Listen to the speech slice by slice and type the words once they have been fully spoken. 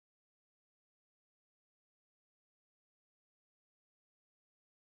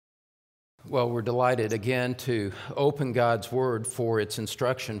Well, we're delighted again to open God's Word for its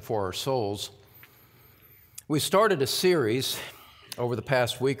instruction for our souls. We started a series over the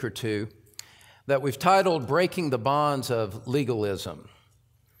past week or two that we've titled Breaking the Bonds of Legalism.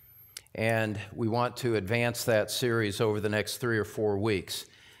 And we want to advance that series over the next 3 or 4 weeks.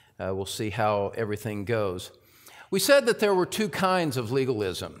 We'll see how everything goes. We said that there were two kinds of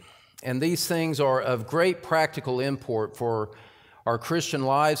legalism, and these things are of great practical import for our Christian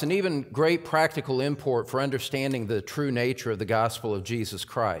lives and even great practical import for understanding the true nature of the gospel of Jesus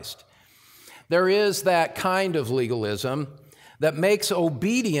Christ. There is that kind of legalism that makes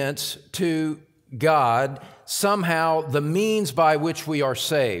obedience to God somehow the means by which we are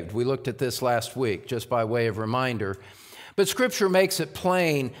saved. We looked at this last week, just by way of reminder. But Scripture makes it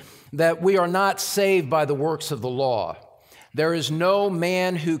plain that we are not saved by the works of the law. There is no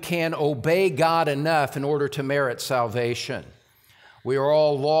man who can obey God enough in order to merit salvation. We are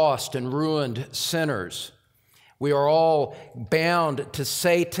all lost and ruined sinners. We are all bound to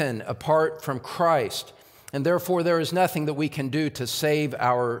Satan apart from Christ, and therefore there is nothing that we can do to save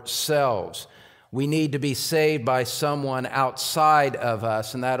ourselves. We need to be saved by someone outside of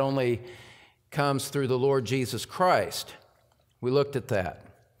us, and that only comes through the Lord Jesus Christ. We looked at that.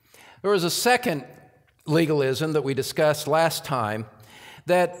 There was a second legalism that we discussed last time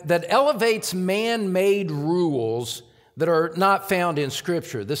that elevates man-made rules that are not found in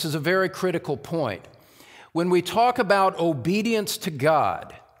Scripture. This is a very critical point. When we talk about obedience to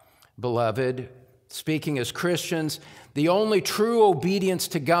God, beloved, speaking as Christians, the only true obedience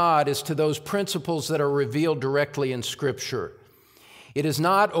to God is to those principles that are revealed directly in Scripture. It is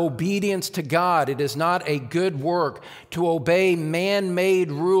not obedience to God. It is not a good work to obey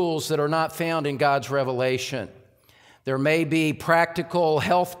man-made rules that are not found in God's revelation. There may be practical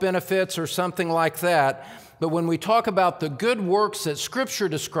health benefits or something like that, but when we talk about the good works that Scripture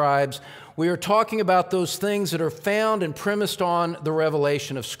describes, we are talking about those things that are found and premised on the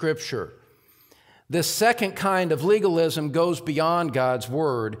revelation of Scripture. This second kind of legalism goes beyond God's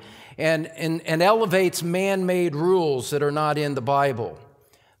Word and elevates man-made rules that are not in the Bible.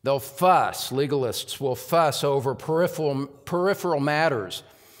 They'll fuss, legalists will fuss over peripheral matters,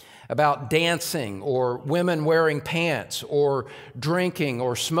 about dancing or women wearing pants or drinking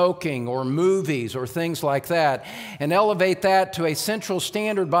or smoking or movies or things like that, and elevate that to a central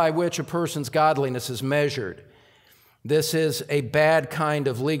standard by which a person's godliness is measured. This is a bad kind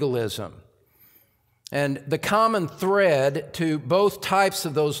of legalism. And the common thread to both types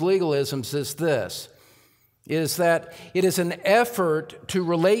of those legalisms is this, is that it is an effort to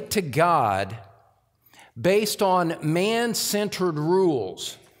relate to God based on man-centered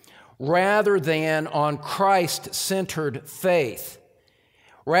rules rather than on Christ-centered faith.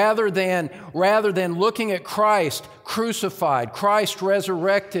 Rather than looking at Christ crucified, Christ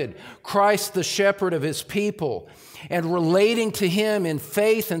resurrected, Christ the shepherd of his people, and relating to him in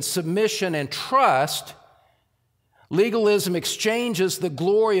faith and submission and trust, legalism exchanges the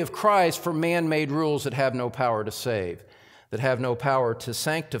glory of Christ for man-made rules that have no power to save, that have no power to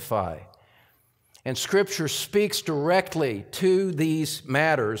sanctify. And Scripture speaks directly to these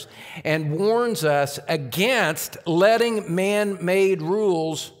matters and warns us against letting man-made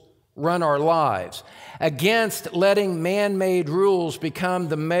rules run our lives, against letting man-made rules become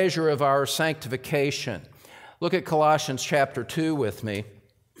the measure of our sanctification. Look at Colossians chapter 2 with me.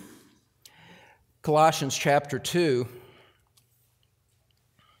 Colossians chapter 2.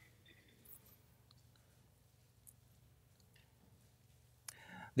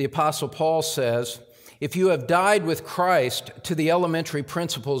 The Apostle Paul says, if you have died with Christ to the elementary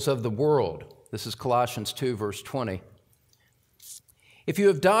principles of the world, this is Colossians 2, verse 20. If you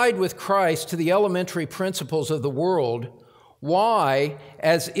have died with Christ to the elementary principles of the world, why,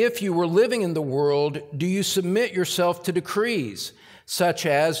 as if you were living in the world, do you submit yourself to decrees, such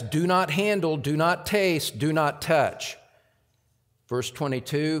as do not handle, do not taste, do not touch? Verse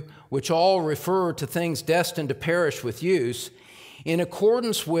 22, which all refer to things destined to perish with use, in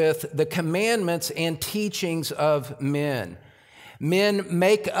accordance with the commandments and teachings of men. Men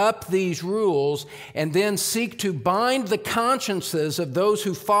make up these rules and then seek to bind the consciences of those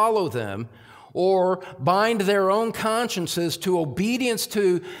who follow them, or bind their own consciences to obedience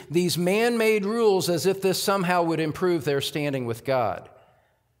to these man-made rules as if this somehow would improve their standing with God.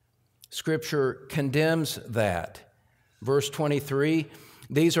 Scripture condemns that. Verse 23,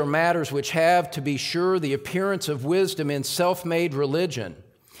 these are matters which have, to be sure, the appearance of wisdom in self-made religion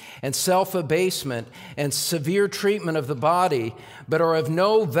and self-abasement and severe treatment of the body, but are of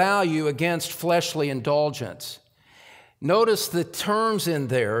no value against fleshly indulgence. Notice the terms in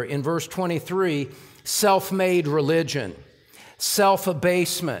there in verse 23, self-made religion,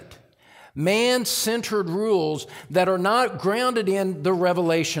 self-abasement, man-centered rules that are not grounded in the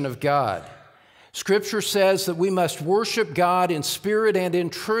revelation of God. Scripture says that we must worship God in spirit and in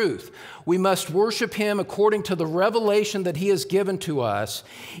truth. We must worship Him according to the revelation that He has given to us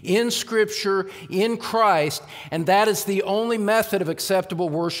in Scripture, in Christ, and that is the only method of acceptable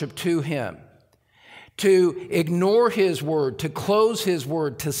worship to Him. To ignore His Word, to close His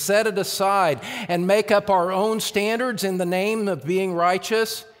Word, to set it aside and make up our own standards in the name of being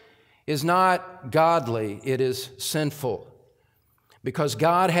righteous is not godly, it is sinful. Because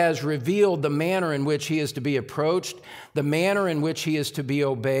God has revealed the manner in which He is to be approached, the manner in which He is to be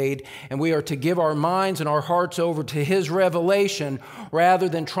obeyed, and we are to give our minds and our hearts over to His revelation rather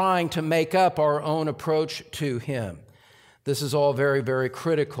than trying to make up our own approach to Him. This is all very, very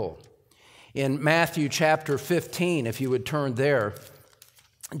critical. In Matthew chapter 15, if you would turn there,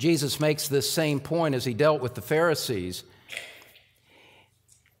 Jesus makes this same point as He dealt with the Pharisees.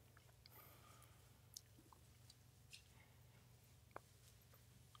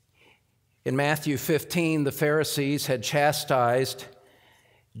 In Matthew 15, the Pharisees had chastised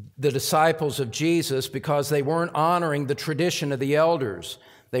the disciples of Jesus because they weren't honoring the tradition of the elders.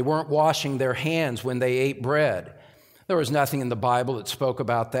 They weren't washing their hands when they ate bread. There was nothing in the Bible that spoke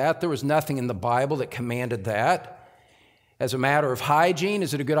about that. There was nothing in the Bible that commanded that. As a matter of hygiene,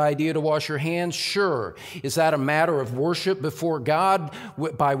 is it a good idea to wash your hands? Sure. Is that a matter of worship before God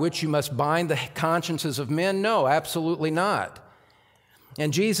by which you must bind the consciences of men? No, absolutely not.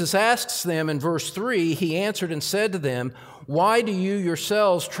 And Jesus asks them in verse 3, He answered and said to them, "Why do you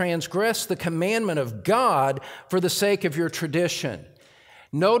yourselves transgress the commandment of God for the sake of your tradition?"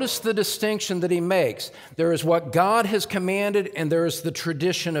 Notice the distinction that He makes. There is what God has commanded, and there is the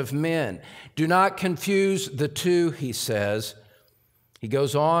tradition of men. Do not confuse the two, He says. He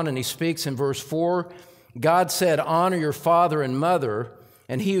goes on and He speaks in verse 4, God said, "Honor your father and mother,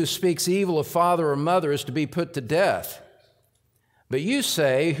 and he who speaks evil of father or mother is to be put to death. But you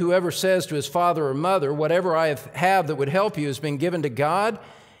say, whoever says to his father or mother, whatever I have that would help you has been given to God,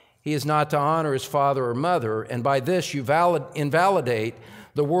 he is not to honor his father or mother, and by this you invalidate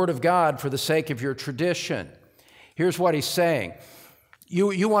the word of God for the sake of your tradition." Here's what He's saying.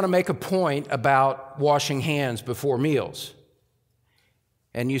 You want to make a point about washing hands before meals.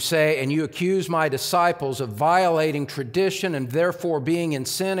 And you say, and you accuse my disciples of violating tradition and therefore being in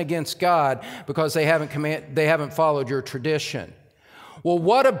sin against God because they haven't followed your tradition. Well,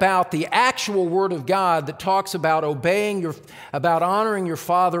 what about the actual Word of God that talks about about honoring your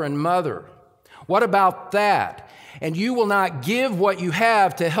father and mother? What about that? And you will not give what you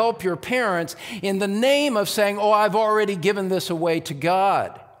have to help your parents in the name of saying, "Oh, I've already given this away to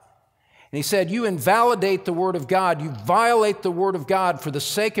God." And He said, you invalidate the Word of God, you violate the Word of God for the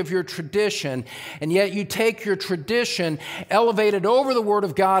sake of your tradition, and yet you take your tradition, elevate it over the Word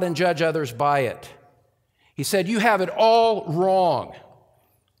of God, and judge others by it. He said, you have it all wrong.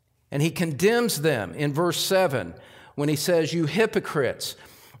 And He condemns them in verse 7 when He says, "You hypocrites,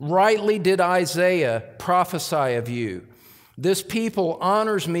 rightly did Isaiah prophesy of you. This people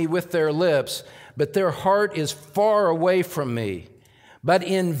honors me with their lips, but their heart is far away from me. But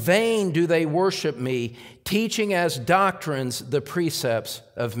in vain do they worship me, teaching as doctrines the precepts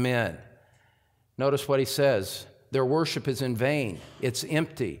of men." Notice what He says. Their worship is in vain. It's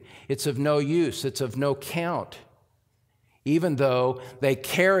empty. It's of no use. It's of no count. Even though they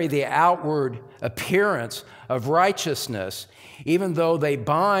carry the outward appearance of righteousness, even though they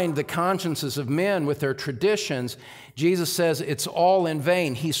bind the consciences of men with their traditions, Jesus says it's all in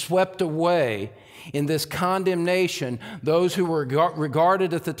vain. He swept away in this condemnation those who were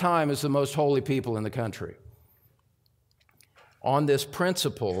regarded at the time as the most holy people in the country on this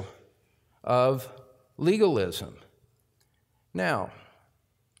principle of legalism. Now,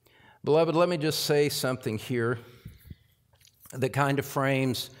 beloved, let me just say something here that kind of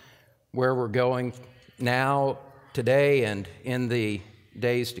frames where we're going now, today, and in the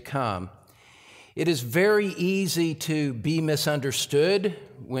days to come. It is very easy to be misunderstood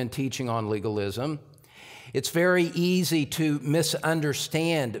when teaching on legalism. It's very easy to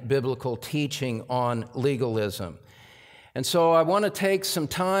misunderstand biblical teaching on legalism. And so I want to take some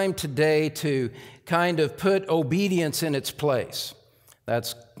time today to kind of put obedience in its place.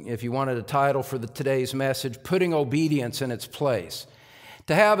 That's, if you wanted a title for today's message, Putting Obedience in Its Place.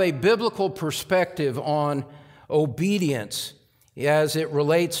 To have a biblical perspective on obedience as it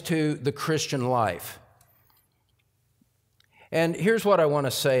relates to the Christian life. And here's what I want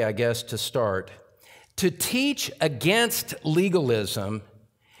to say, I guess, to start. To teach against legalism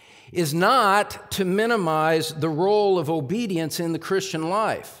is not to minimize the role of obedience in the Christian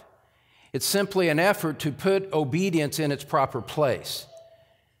life. It's simply an effort to put obedience in its proper place.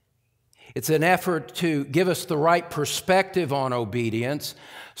 It's an effort to give us the right perspective on obedience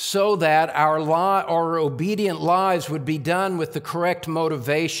so that our obedient lives would be done with the correct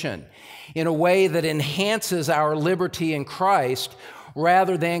motivation in a way that enhances our liberty in Christ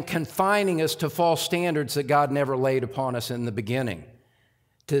rather than confining us to false standards that God never laid upon us in the beginning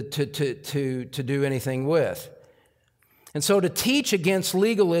to do anything with. And so to teach against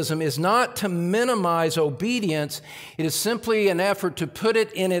legalism is not to minimize obedience. It is simply an effort to put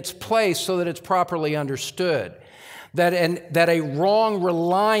it in its place so that it's properly understood. That a wrong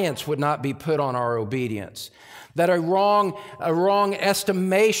reliance would not be put on our obedience. That a wrong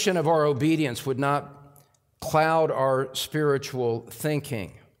estimation of our obedience would not cloud our spiritual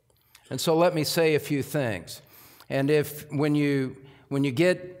thinking. And so let me say a few things. And when you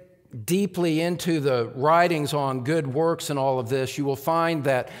get deeply into the writings on good works and all of this, you will find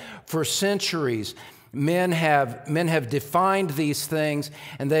that for centuries, men have defined these things,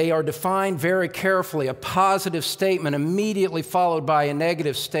 and they are defined very carefully, a positive statement immediately followed by a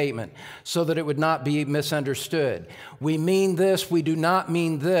negative statement so that it would not be misunderstood. We mean this, we do not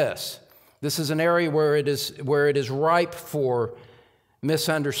mean this. This is an area where it is ripe for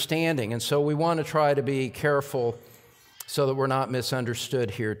misunderstanding, and so we want to try to be careful so that we're not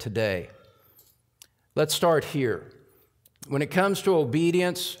misunderstood here today. Let's start here. When it comes to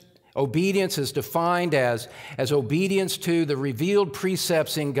obedience, obedience is defined as obedience to the revealed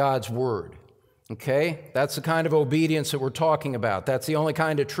precepts in God's Word. Okay? That's the kind of obedience that we're talking about. That's the only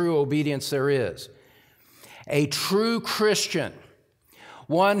kind of true obedience there is. A true Christian,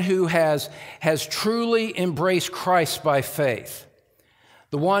 one who has truly embraced Christ by faith,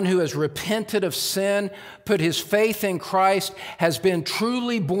 the one who has repented of sin, put his faith in Christ, has been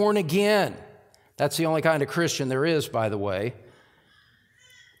truly born again. That's the only kind of Christian there is, by the way.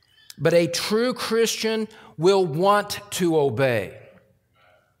 But a true Christian will want to obey.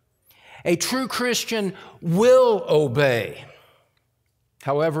 A true Christian will obey.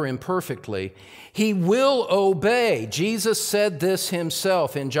 However imperfectly, he will obey. Jesus said this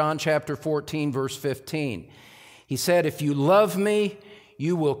himself in John chapter 14, verse 15. He said, "If you love me,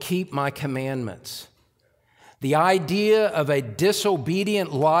 you will keep my commandments." The idea of a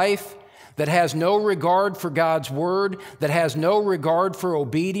disobedient life that has no regard for God's word, that has no regard for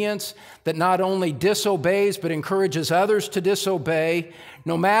obedience, that not only disobeys but encourages others to disobey,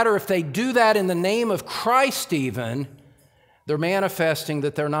 no matter if they do that in the name of Christ even, they're manifesting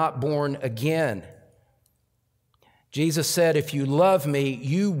that they're not born again. Jesus said, "If you love me,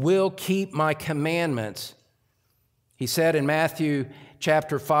 you will keep my commandments." He said in Matthew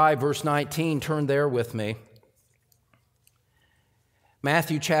chapter 5, verse 19, turn there with me.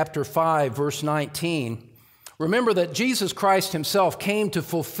 Matthew chapter 5, verse 19. Remember that Jesus Christ himself came to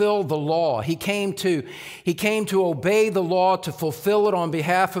fulfill the law. He came to obey the law, to fulfill it on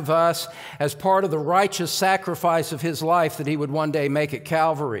behalf of us as part of the righteous sacrifice of his life that he would one day make at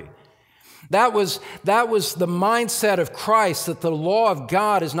Calvary. That was the mindset of Christ, that the law of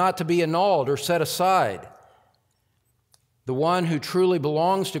God is not to be annulled or set aside. The one who truly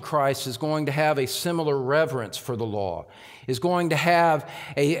belongs to Christ is going to have a similar reverence for the law, is going to have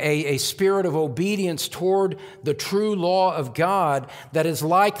a spirit of obedience toward the true law of God that is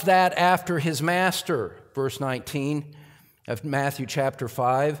like that after his master. Verse 19 of Matthew chapter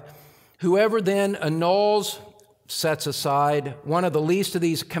 5. "Whoever then annuls, sets aside one of the least of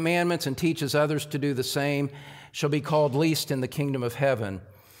these commandments and teaches others to do the same shall be called least in the kingdom of heaven.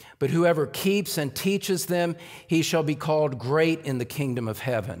 But whoever keeps and teaches them, he shall be called great in the kingdom of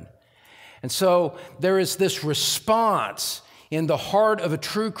heaven." And so there is this response in the heart of a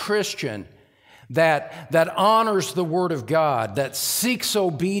true Christian that honors the Word of God, that seeks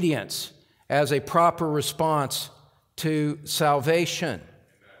obedience as a proper response to salvation.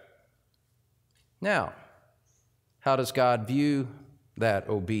 Now, how does God view that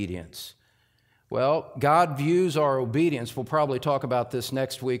obedience? Well, God views our obedience. We'll probably talk about this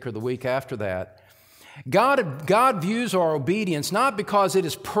next week or the week after that. God views our obedience not because it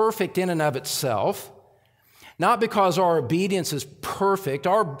is perfect in and of itself, not because our obedience is perfect.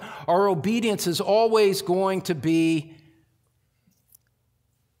 Our obedience is always going to be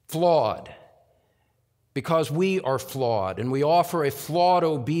flawed because we are flawed and we offer a flawed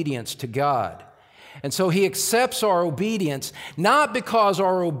obedience to God. And so he accepts our obedience, not because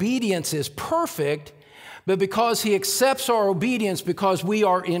our obedience is perfect, but because he accepts our obedience because we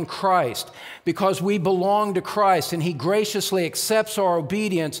are in Christ, because we belong to Christ, and he graciously accepts our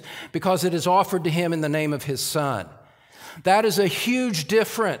obedience because it is offered to him in the name of his Son. That is a huge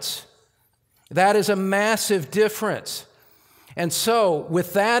difference. That is a massive difference. And so,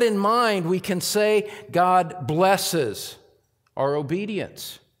 with that in mind, we can say God blesses our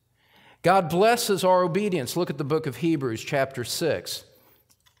obedience. God blesses our obedience. Look at the book of Hebrews, chapter 6.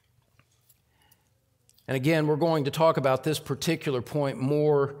 And again, we're going to talk about this particular point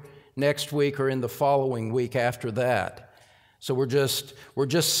more next week or in the following week after that. So we're just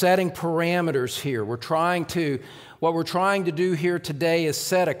setting parameters here. What we're trying to do here today is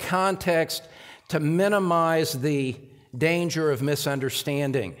set a context to minimize the danger of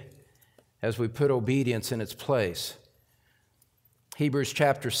misunderstanding as we put obedience in its place. Hebrews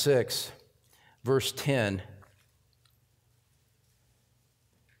chapter 6, verse 10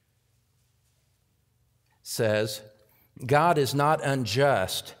 says, God is not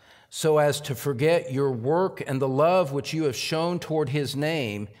unjust so as to forget your work and the love which you have shown toward his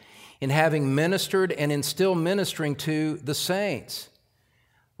name in having ministered and in still ministering to the saints.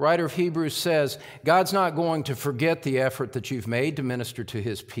 Writer of Hebrews says, God's not going to forget the effort that you've made to minister to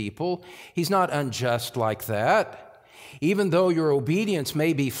his people. He's not unjust like that. Even though your obedience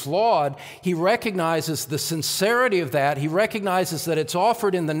may be flawed, he recognizes the sincerity of that. He recognizes that it's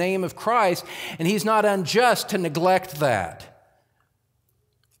offered in the name of Christ, and he's not unjust to neglect that.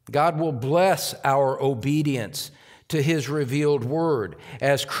 God will bless our obedience to his revealed word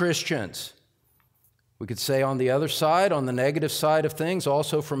as Christians. We could say on the other side, on the negative side of things,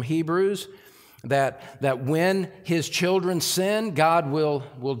 also from Hebrews, that when his children sin, God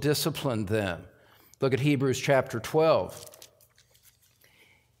will discipline them. Look at Hebrews chapter 12.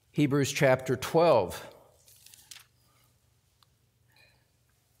 Hebrews chapter 12.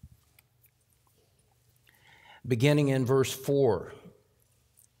 Beginning in verse 4.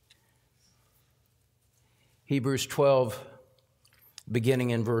 Hebrews 12, beginning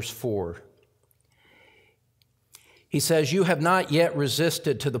in verse 4. He says, you have not yet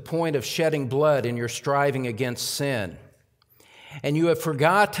resisted to the point of shedding blood in your striving against sin. And you have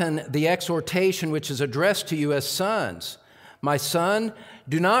forgotten the exhortation which is addressed to you as sons. My son,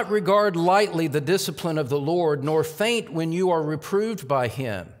 do not regard lightly the discipline of the Lord, nor faint when you are reproved by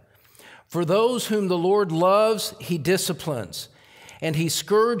him. For those whom the Lord loves, he disciplines, and he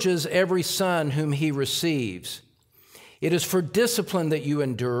scourges every son whom he receives. It is for discipline that you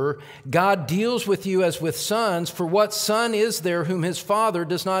endure. God deals with you as with sons, for what son is there whom his father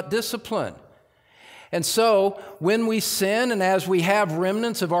does not discipline? And so, when we sin, and as we have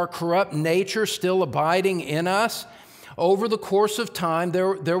remnants of our corrupt nature still abiding in us, over the course of time,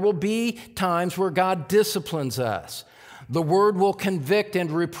 there will be times where God disciplines us. The Word will convict and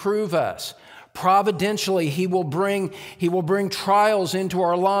reprove us. Providentially, He will bring trials into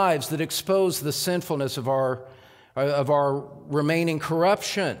our lives that expose the sinfulness of our remaining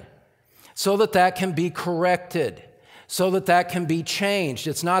corruption, so that can be corrected, so that can be changed.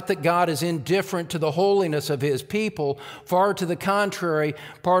 It's not that God is indifferent to the holiness of His people. Far to the contrary,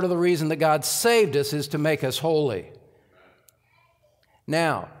 part of the reason that God saved us is to make us holy.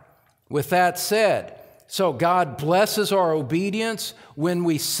 Now, with that said, so God blesses our obedience. When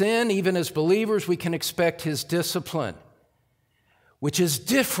we sin, even as believers, we can expect His discipline, which is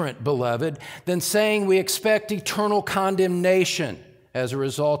different, beloved, than saying we expect eternal condemnation as a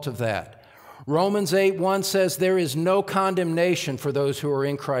result of that. Romans 8:1 says there is no condemnation for those who are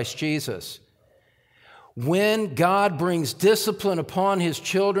in Christ Jesus. When God brings discipline upon His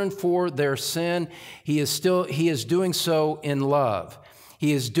children for their sin, He is doing so in love.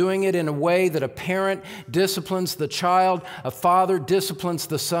 He is doing it in a way that a parent disciplines the child, a father disciplines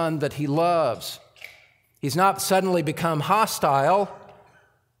the son that he loves. He's not suddenly become hostile.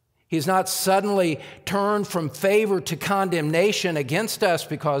 He's not suddenly turned from favor to condemnation against us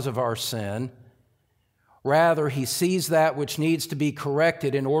because of our sin. Rather, He sees that which needs to be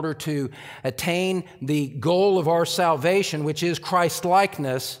corrected in order to attain the goal of our salvation, which is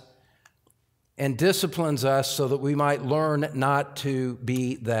Christ-likeness, and disciplines us so that we might learn not to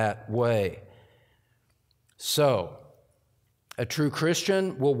be that way. So, a true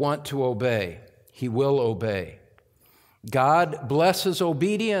Christian will want to obey. He will obey. God blesses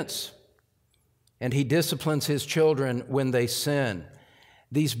obedience, and He disciplines His children when they sin.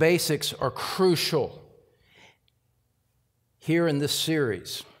 These basics are crucial. Here in this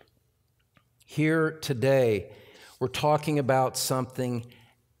series, here today, we're talking about something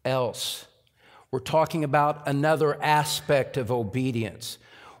else. We're talking about another aspect of obedience.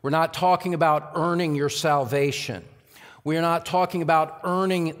 We're not talking about earning your salvation. We're not talking about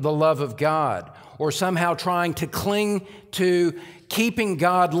earning the love of God or somehow trying to cling to keeping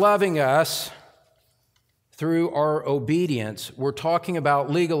God loving us through our obedience. We're talking about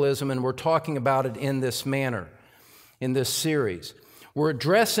legalism, and we're talking about it in this manner, in this series. We're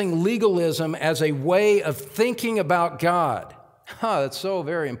addressing legalism as a way of thinking about God. That's so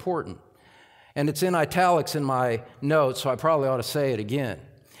very important. And it's in italics in my notes, so I probably ought to say it again.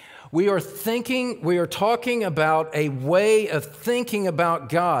 We are talking about a way of thinking about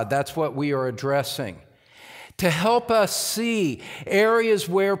God. That's what we are addressing. To help us see areas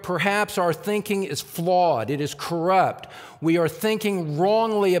where perhaps our thinking is flawed, it is corrupt. We are thinking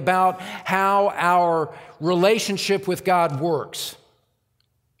wrongly about how our relationship with God works.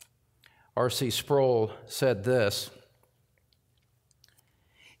 R.C. Sproul said this.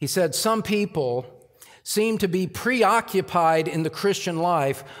 He said, "Some people seem to be preoccupied in the Christian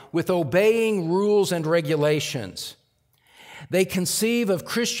life with obeying rules and regulations. They conceive of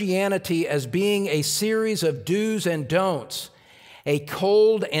Christianity as being a series of do's and don'ts, a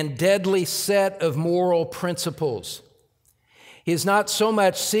cold and deadly set of moral principles. He is not so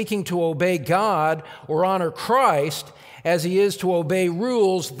much seeking to obey God or honor Christ as he is to obey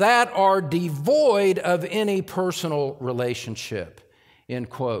rules that are devoid of any personal relationship." End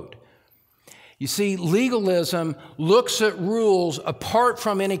quote. You see, legalism looks at rules apart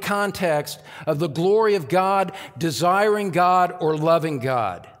from any context of the glory of God, desiring God, or loving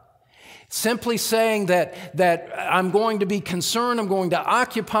God. Simply saying that I'm going to be concerned, I'm going to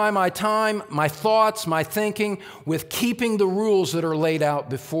occupy my time, my thoughts, my thinking with keeping the rules that are laid out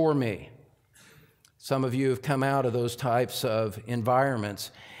before me. Some of you have come out of those types of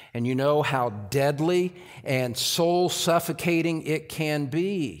environments, and you know how deadly and soul-suffocating it can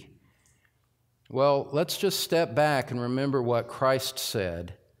be. Well, let's just step back and remember what Christ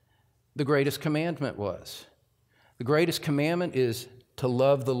said the greatest commandment was. The greatest commandment is to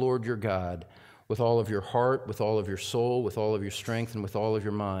love the Lord your God with all of your heart, with all of your soul, with all of your strength, and with all of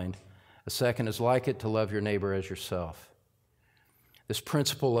your mind. A second is like it, to love your neighbor as yourself. This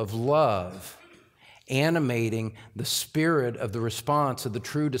principle of love animating the spirit of the response of the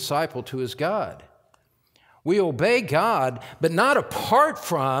true disciple to his God. We obey God, but not apart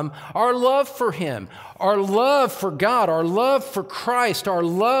from our love for Him, our love for God, our love for Christ, our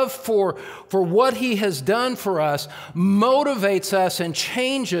love for what He has done for us motivates us and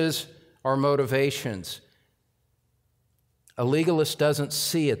changes our motivations. A legalist doesn't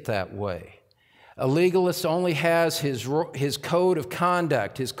see it that way. A legalist only has his code of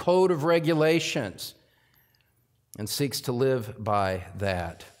conduct, his code of regulations, and seeks to live by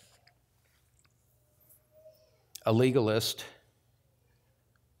that. A legalist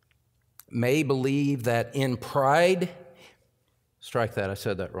may believe that in pride, strike that, I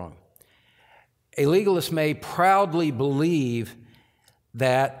said that wrong. A legalist may proudly believe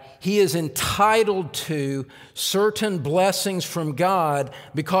that he is entitled to certain blessings from God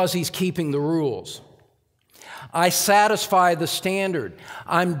because he's keeping the rules. I satisfy the standard.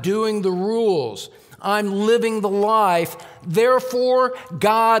 I'm doing the rules. I'm living the life. Therefore,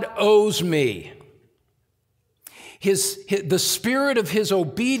 God owes me. The spirit of his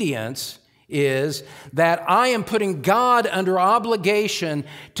obedience is that I am putting God under obligation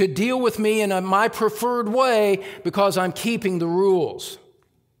to deal with me in my preferred way because I'm keeping the rules.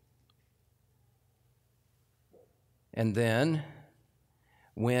 And then,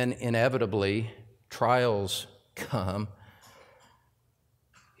 when inevitably trials come,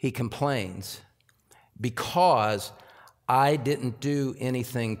 he complains because I didn't do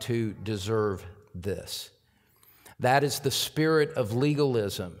anything to deserve this. That is the spirit of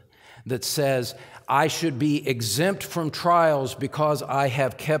legalism that says, I should be exempt from trials because I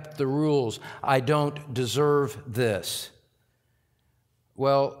have kept the rules. I don't deserve this.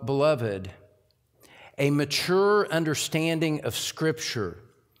 Well, beloved, a mature understanding of Scripture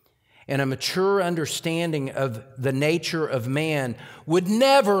and a mature understanding of the nature of man would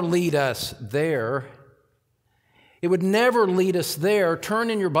never lead us there. It would never lead us there. Turn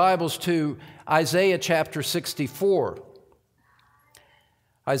in your Bibles to Isaiah chapter 64.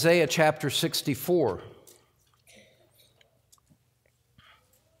 Isaiah chapter 64.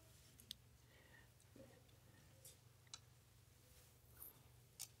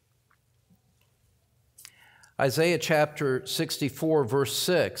 Isaiah chapter 64, verse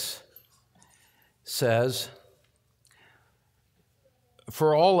 6 says,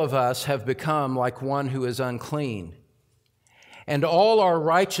 "For all of us have become like one who is unclean, and all our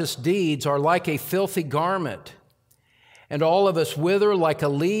righteous deeds are like a filthy garment. And all of us wither like a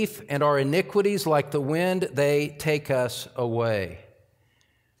leaf, and our iniquities like the wind, they take us away."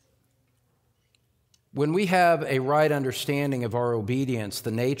 When we have a right understanding of our obedience,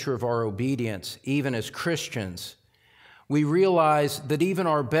 the nature of our obedience, even as Christians, we realize that even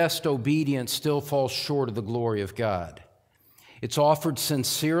our best obedience still falls short of the glory of God. It's offered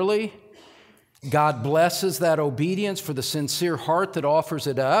sincerely. God blesses that obedience for the sincere heart that offers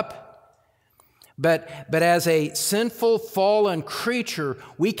it up. But as a sinful, fallen creature,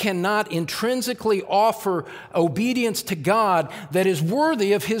 we cannot intrinsically offer obedience to God that is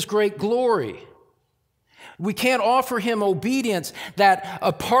worthy of His great glory. We can't offer Him obedience that,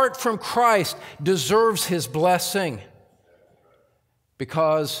 apart from Christ, deserves His blessing,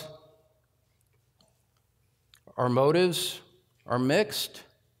 because our motives are mixed,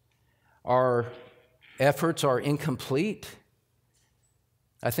 our efforts are incomplete.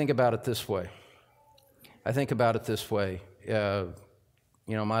 I think about it this way.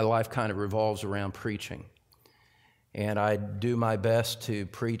 My life kind of revolves around preaching, and I do my best to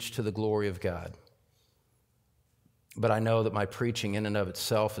preach to the glory of God. But I know that my preaching in and of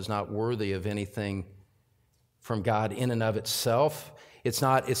itself is not worthy of anything from God in and of itself. It's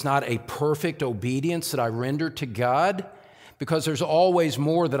not a perfect obedience that I render to God, because there's always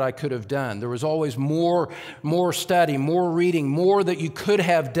more that I could have done. There was always more study, more reading, more that you could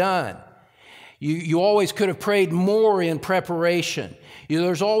have done. You always could have prayed more in preparation.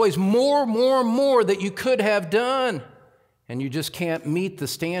 There's always more that you could have done. And you just can't meet the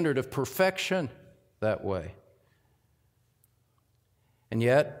standard of perfection that way. And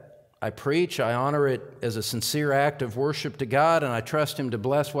yet, I preach, I honor it as a sincere act of worship to God, and I trust Him to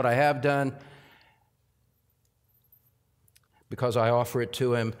bless what I have done, because I offer it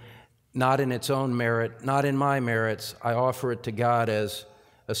to Him not in its own merit, not in my merits. I offer it to God as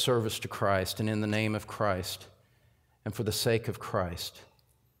a service to Christ, and in the name of Christ, and for the sake of Christ.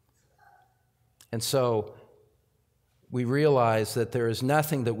 And so, we realize that there is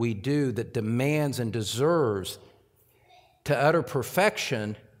nothing that we do that demands and deserves to utter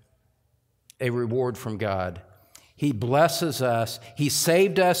perfection a reward from God. He blesses us. He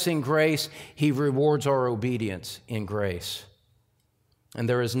saved us in grace. He rewards our obedience in grace. And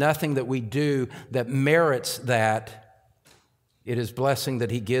there is nothing that we do that merits that. It is blessing that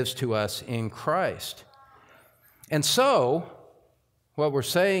He gives to us in Christ. And so, what we're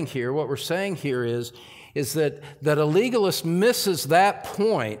saying here is that a legalist misses that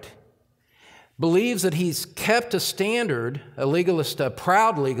point, believes that he's kept a standard, a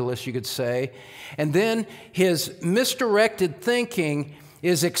proud legalist, you could say, and then his misdirected thinking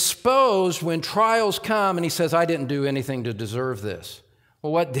is exposed when trials come, and he says, I didn't do anything to deserve this.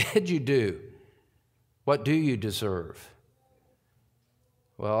 Well, what did you do? What do you deserve?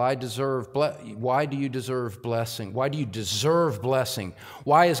 Well, why do you deserve blessing? Why do you deserve blessing?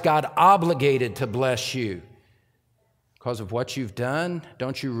 Why is God obligated to bless you? Because of what you've done?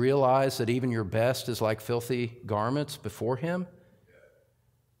 Don't you realize that even your best is like filthy garments before Him?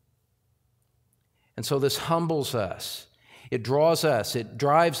 And so this humbles us. It draws us. It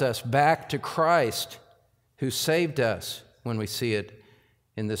drives us back to Christ, who saved us, when we see it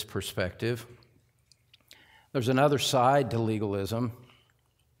in this perspective. There's another side to legalism.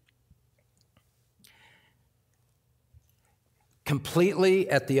 Completely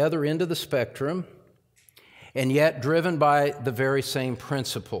at the other end of the spectrum, and yet driven by the very same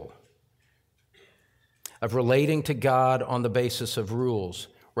principle of relating to God on the basis of rules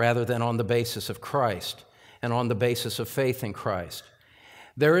rather than on the basis of Christ and on the basis of faith in Christ.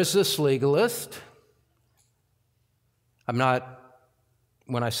 There is this legalist. When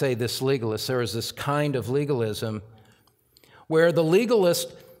I say this legalist, there is this kind of legalism where the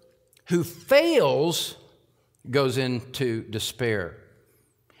legalist who fails goes into despair.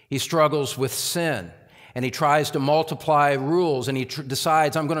 He struggles with sin, and he tries to multiply rules, and he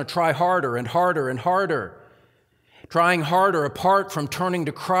decides, I'm going to try harder and harder and harder, trying harder apart from turning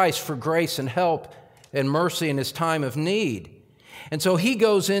to Christ for grace and help and mercy in his time of need. And so he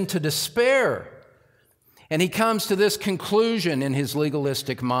goes into despair, and he comes to this conclusion in his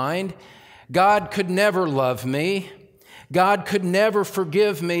legalistic mind: God could never love me. God could never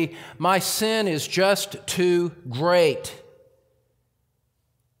forgive me. My sin is just too great,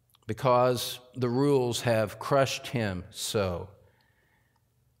 because the rules have crushed him so.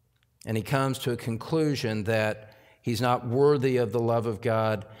 And he comes to a conclusion that he's not worthy of the love of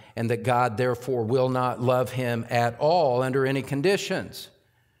God, and that God therefore will not love him at all under any conditions.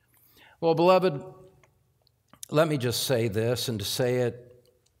 Well, beloved, let me just say this, and to say it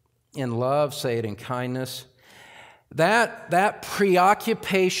in love, say it in kindness. That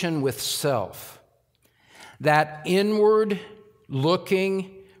preoccupation with self, that inward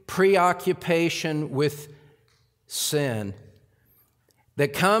looking preoccupation with sin,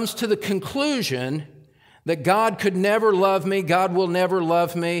 that comes to the conclusion that God could never love me, God will never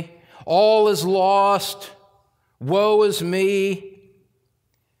love me, all is lost, woe is me,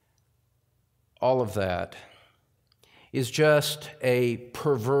 all of that is just a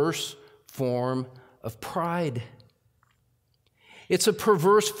perverse form of pride. It's a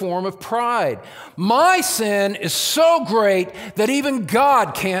perverse form of pride. My sin is so great that even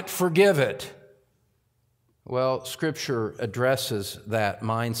God can't forgive it. Well, Scripture addresses that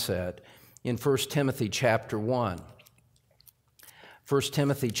mindset in 1 Timothy chapter 1. 1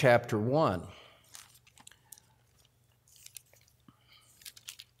 Timothy chapter 1.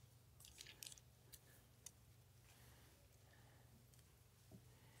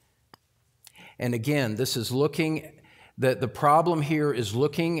 And again, this is the problem here is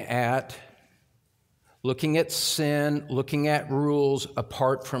looking at sin, looking at rules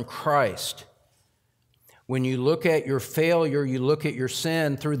apart from Christ. When you look at your failure, you look at your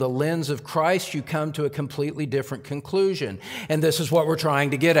sin through the lens of Christ, you come to a completely different conclusion. And this is what we're trying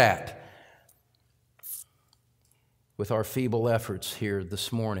to get at with our feeble efforts here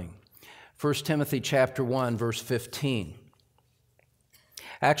this morning. 1 Timothy chapter 1, verse 15.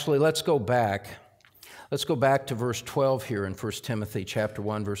 Actually, let's go back. Let's go back to verse 12 here in 1 Timothy chapter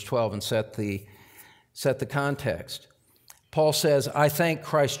 1, verse 12, and set the context. Paul says, I thank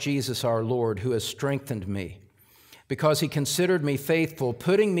Christ Jesus our Lord, who has strengthened me, because he considered me faithful,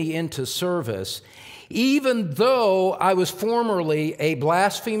 putting me into service, even though I was formerly a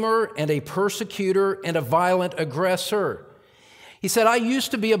blasphemer and a persecutor and a violent aggressor. He said, I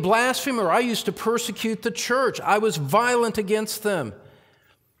used to be a blasphemer. I used to persecute the church. I was violent against them.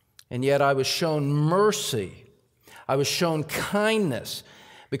 And yet I was shown mercy. I was shown kindness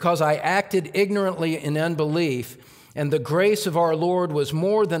because I acted ignorantly in unbelief, and the grace of our Lord was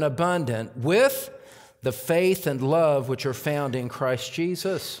more than abundant with the faith and love which are found in Christ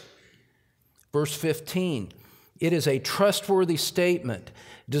Jesus. Verse 15, it is a trustworthy statement,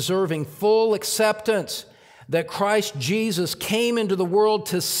 deserving full acceptance, that Christ Jesus came into the world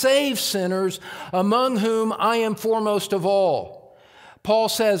to save sinners, among whom I am foremost of all. Paul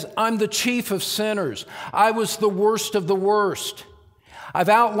says, I'm the chief of sinners. I was the worst of the worst. I've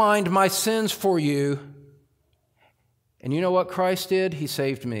outlined my sins for you. And you know what Christ did? He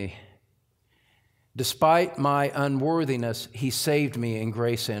saved me. Despite my unworthiness, he saved me in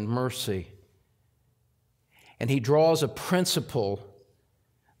grace and mercy. And he draws a principle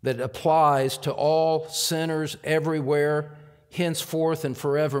that applies to all sinners everywhere, henceforth and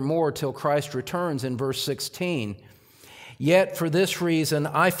forevermore, till Christ returns in verse 16. Yet for this reason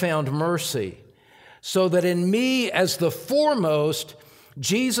I found mercy, so that in me as the foremost,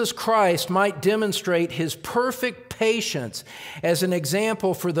 Jesus Christ might demonstrate his perfect patience as an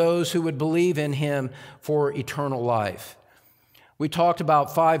example for those who would believe in him for eternal life. We talked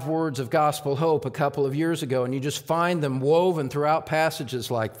about 5 words of gospel hope a couple of years ago, and you just find them woven throughout passages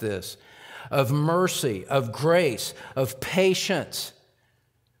like this, of mercy, of grace, of patience.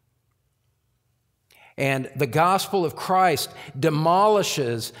 And the gospel of Christ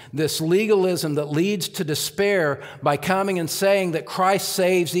demolishes this legalism that leads to despair by coming and saying that Christ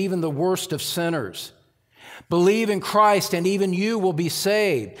saves even the worst of sinners. Believe in Christ and even you will be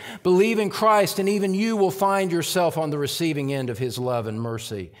saved. Believe in Christ and even you will find yourself on the receiving end of his love and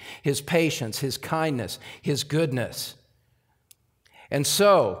mercy, his patience, his kindness, his goodness. And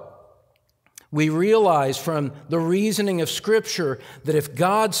so, we realize from the reasoning of Scripture that if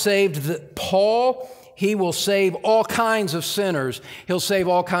God saved Paul, he will save all kinds of sinners. He'll save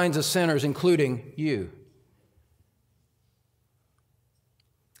all kinds of sinners, including you.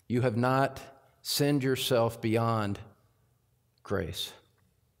 You have not sinned yourself beyond grace.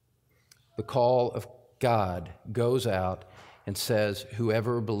 The call of God goes out and says,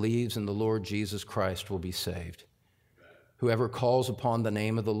 whoever believes in the Lord Jesus Christ will be saved. Whoever calls upon the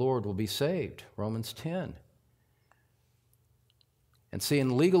name of the Lord will be saved. Romans 10. And see,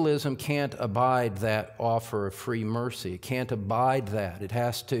 and legalism can't abide that offer of free mercy. It can't abide that. It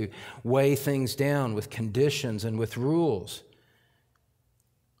has to weigh things down with conditions and with rules.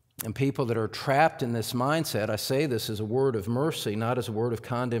 And people that are trapped in this mindset, I say this as a word of mercy, not as a word of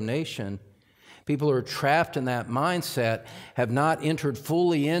condemnation. People who are trapped in that mindset have not entered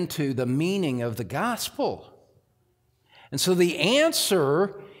fully into the meaning of the gospel. And so the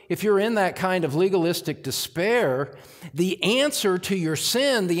answer, if you're in that kind of legalistic despair, the answer to your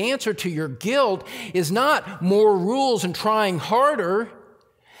sin, the answer to your guilt is not more rules and trying harder.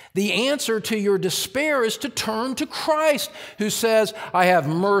 The answer to your despair is to turn to Christ, who says, I have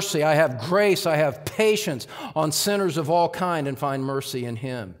mercy, I have grace, I have patience on sinners of all kind, and find mercy in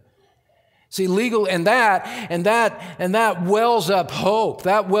him. See, that wells up hope.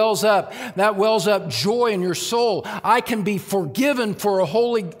 That wells up joy in your soul. I can be forgiven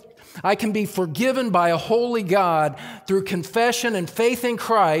by a holy God through confession and faith in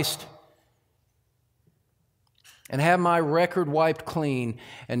Christ, and have my record wiped clean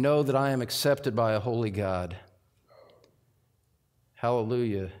and know that I am accepted by a holy God.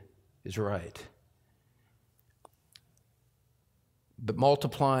 Hallelujah is right. But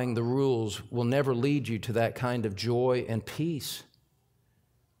multiplying the rules will never lead you to that kind of joy and peace.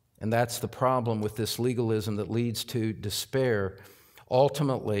 And that's the problem with this legalism that leads to despair.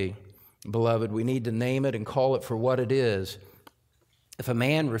 Ultimately, beloved, we need to name it and call it for what it is. If a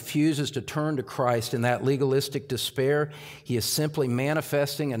man refuses to turn to Christ in that legalistic despair, he is simply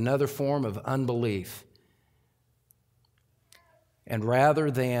manifesting another form of unbelief. And rather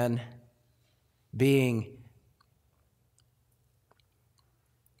than being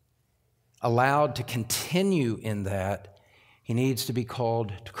allowed to continue in that, he needs to be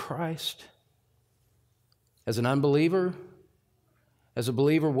called to Christ. As an unbeliever, as a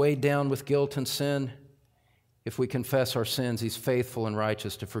believer weighed down with guilt and sin, if we confess our sins, He's faithful and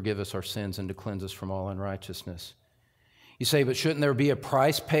righteous to forgive us our sins and to cleanse us from all unrighteousness. You say, but shouldn't there be a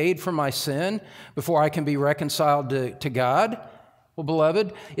price paid for my sin before I can be reconciled to God? Well,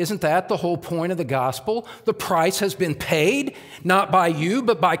 beloved, isn't that the whole point of the gospel? The price has been paid, not by you,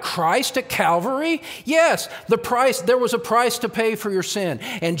 but by Christ at Calvary. Yes, there was a price to pay for your sin.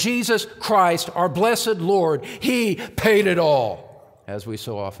 And Jesus Christ, our blessed Lord, He paid it all, as we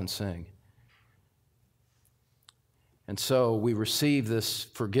so often sing. And so we receive this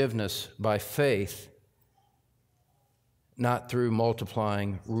forgiveness by faith, not through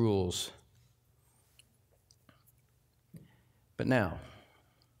multiplying rules. But now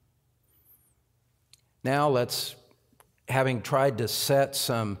let's, having tried to set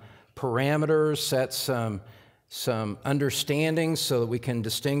some parameters, set some understandings so that we can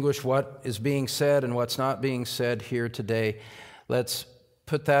distinguish what is being said and what's not being said here today, let's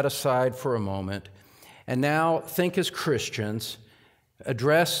put that aside for a moment. And now think as Christians,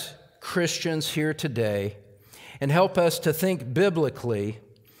 address Christians here today, and help us to think biblically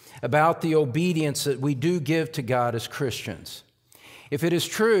about the obedience that we do give to God as Christians. If it is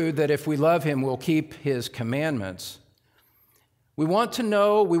true that if we love Him, we'll keep His commandments, we want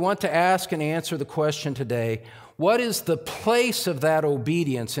to ask and answer the question today, what is the place of that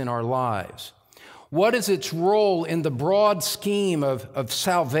obedience in our lives? What is its role in the broad scheme of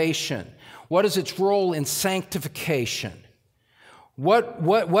salvation? What is its role in sanctification?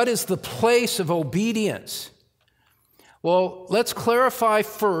 What is the place of obedience? Well, let's clarify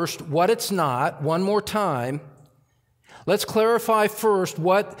first what it's not, one more time. Let's clarify first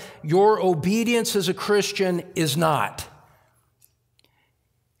what your obedience as a Christian is not.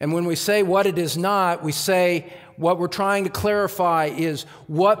 And when we say what it is not, we say what we're trying to clarify is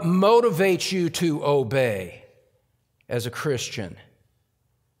what motivates you to obey as a Christian.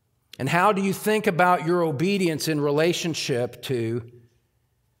 And how do you think about your obedience in relationship to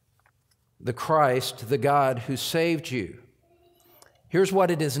the Christ, the God who saved you? Here's what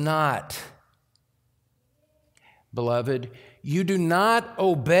it is not. Beloved, you do not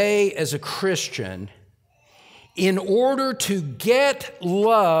obey as a Christian in order to get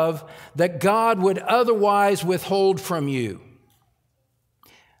love that God would otherwise withhold from you.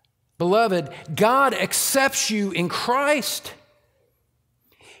 Beloved, God accepts you in Christ.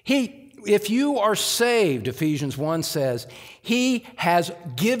 If you are saved, Ephesians 1 says, He has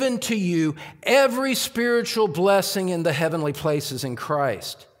given to you every spiritual blessing in the heavenly places in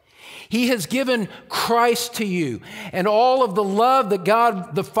Christ. He has given Christ to you, and all of the love that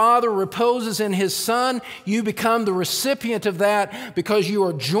God the Father reposes in His Son, you become the recipient of that because you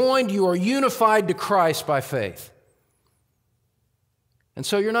are joined, you are unified to Christ by faith. And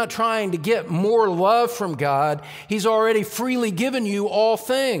so you're not trying to get more love from God. He's already freely given you all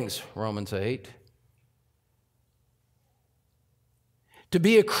things, Romans 8. To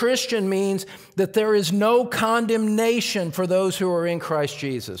be a Christian means that there is no condemnation for those who are in Christ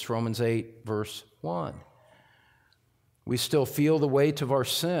Jesus, Romans 8, verse 1. We still feel the weight of our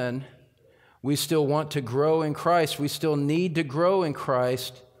sin. We still want to grow in Christ. We still need to grow in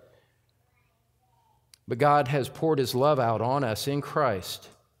Christ. But God has poured His love out on us in Christ.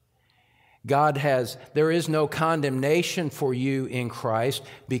 There is no condemnation for you in Christ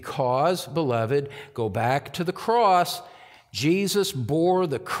because, beloved, go back to the cross. Jesus bore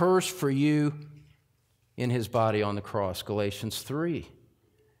the curse for you in His body on the cross, Galatians 3.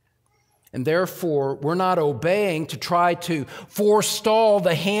 And therefore, we're not obeying to try to forestall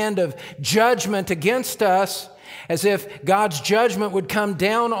the hand of judgment against us, as if God's judgment would come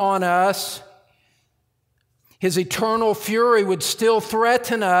down on us. His eternal fury would still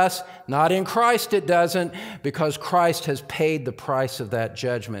threaten us. Not in Christ it doesn't, because Christ has paid the price of that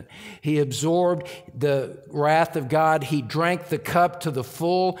judgment. He absorbed the wrath of God. He drank the cup to the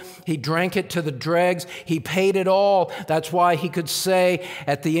full. He drank it to the dregs. He paid it all. That's why He could say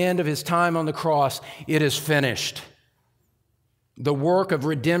at the end of His time on the cross, "It is finished." The work of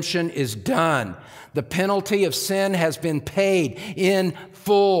redemption is done. The penalty of sin has been paid in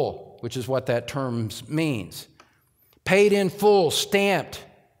full, which is what that term means. Paid in full, stamped.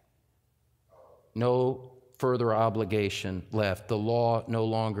 No further obligation left. The law no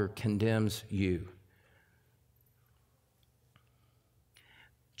longer condemns you.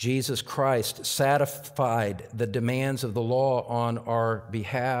 Jesus Christ satisfied the demands of the law on our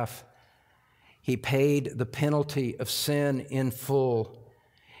behalf. He paid the penalty of sin in full.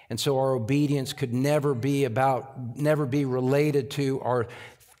 And so our obedience could never be related to our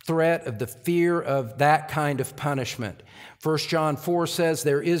threat of the fear of that kind of punishment. 1 John 4 says,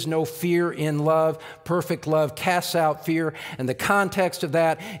 there is no fear in love. Perfect love casts out fear. And the context of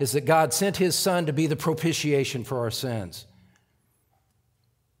that is that God sent His Son to be the propitiation for our sins.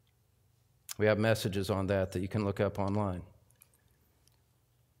 We have messages on that you can look up online.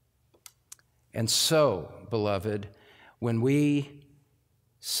 And so, beloved, when we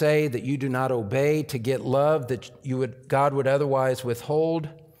say that you do not obey to get love that God would otherwise withhold,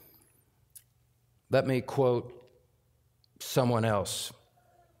 let me quote someone else,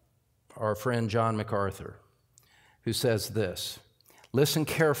 our friend John MacArthur, who says this. Listen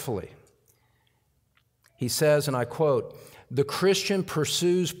carefully. He says, and I quote, "The Christian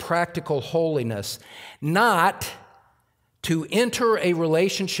pursues practical holiness not to enter a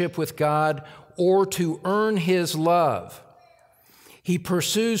relationship with God or to earn His love. He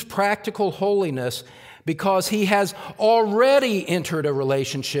pursues practical holiness because he has already entered a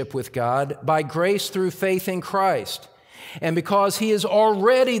relationship with God by grace through faith in Christ, and because he is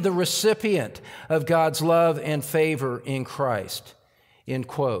already the recipient of God's love and favor in Christ." End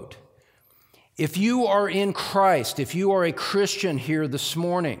quote. If you are in Christ, if you are a Christian here this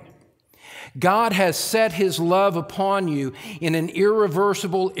morning, God has set His love upon you in an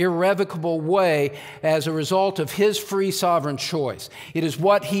irreversible, irrevocable way as a result of His free sovereign choice. It is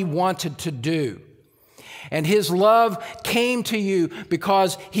what He wanted to do. And His love came to you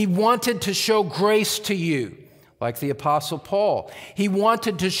because He wanted to show grace to you, like the Apostle Paul. He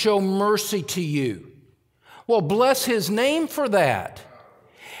wanted to show mercy to you. Well, bless His name for that.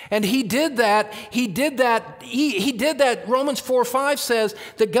 And He did that. He did that. Romans 4:5 says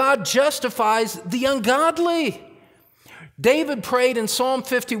that God justifies the ungodly. David prayed in Psalm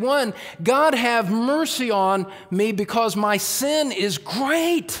 51, "God have mercy on me because my sin is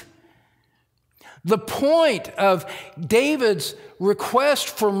great." The point of David's request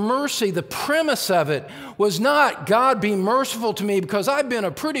for mercy, the premise of it, was not, "God be merciful to me because I've been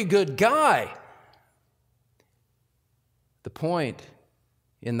a pretty good guy." The point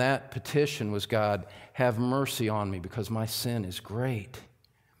in that petition was, "God, have mercy on me because my sin is great."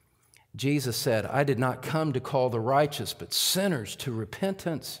 Jesus said, "I did not come to call the righteous, but sinners to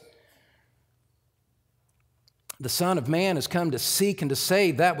repentance." The Son of Man has come to seek and to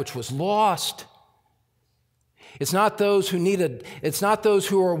save that which was lost. It's not those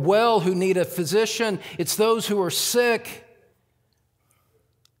who are well who need a physician. It's those who are sick.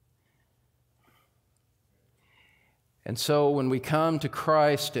 And so when we come to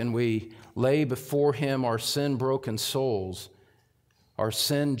Christ and we lay before Him our sin-broken souls, our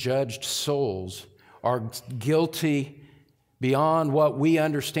sin-judged souls, our guilty beyond what we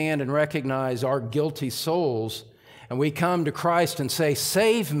understand and recognize, our guilty souls, and we come to Christ and say,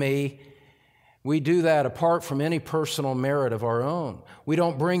 "Save me," we do that apart from any personal merit of our own. We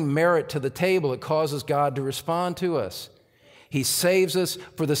don't bring merit to the table. It causes God to respond to us. He saves us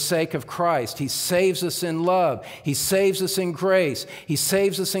for the sake of Christ. He saves us in love. He saves us in grace. He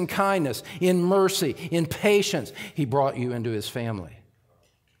saves us in kindness, in mercy, in patience. He brought you into His family.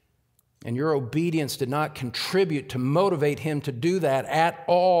 And your obedience did not contribute to motivate Him to do that at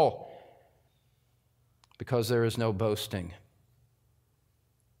all, because there is no boasting.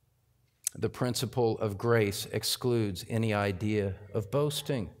 The principle of grace excludes any idea of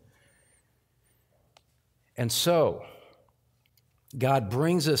boasting. And so, God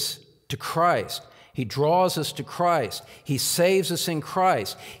brings us to Christ. He draws us to Christ. He saves us in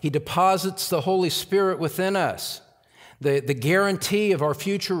Christ. He deposits the Holy Spirit within us, the guarantee of our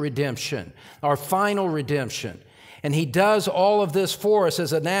future redemption, our final redemption. And He does all of this for us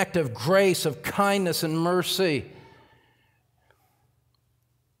as an act of grace, of kindness and mercy.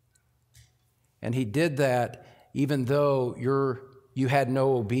 And He did that even though you had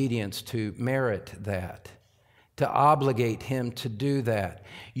no obedience to merit that, to obligate Him to do that.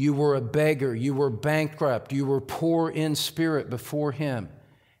 You were a beggar, you were bankrupt, you were poor in spirit before Him,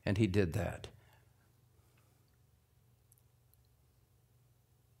 and He did that.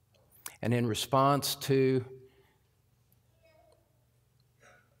 And in response to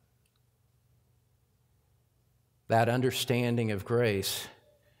that understanding of grace,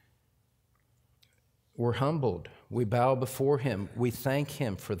 we're humbled. We bow before Him. We thank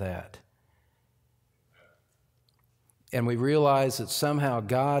Him for that. And we realize that somehow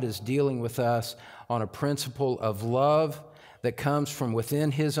God is dealing with us on a principle of love that comes from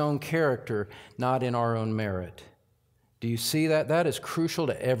within His own character, not in our own merit. Do you see that? That is crucial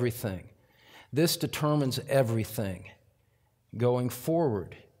to everything. This determines everything going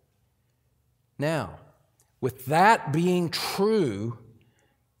forward. Now, with that being true,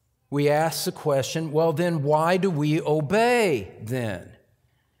 we ask the question, well, then why do we obey then?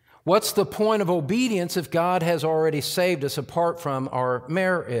 What's the point of obedience if God has already saved us apart from our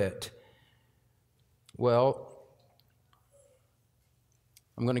merit? Well,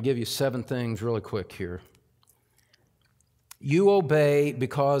 I'm going to give you 7 things really quick here. You obey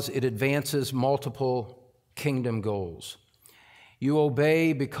because it advances multiple kingdom goals. You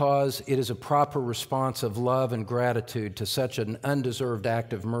obey because it is a proper response of love and gratitude to such an undeserved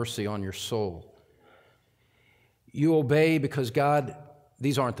act of mercy on your soul. You obey because God,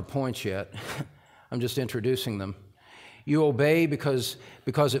 these aren't the points yet, I'm just introducing them. You obey because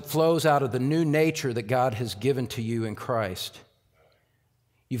it flows out of the new nature that God has given to you in Christ.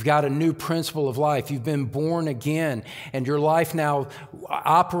 You've got a new principle of life. You've been born again, and your life now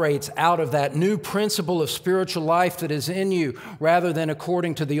operates out of that new principle of spiritual life that is in you rather than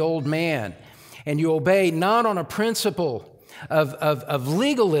according to the old man. And you obey not on a principle of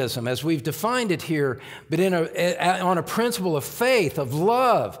legalism, as we've defined it here, but on a principle of faith, of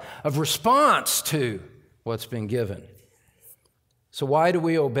love, of response to what's been given. So why do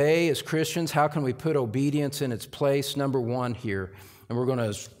we obey as Christians? How can we put obedience in its place? Number 1 here. And we're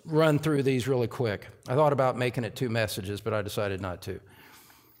going to run through these really quick. I thought about making it 2 messages, but I decided not to.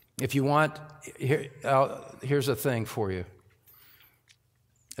 If you want, here's a thing for you.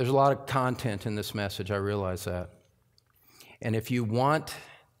 There's a lot of content in this message, I realize that. And if you want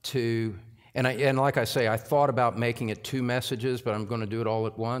to, and like I say, I thought about making it 2 messages, but I'm going to do it all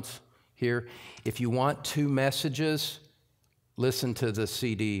at once here. If you want 2 messages, listen to the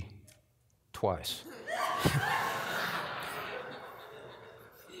CD twice.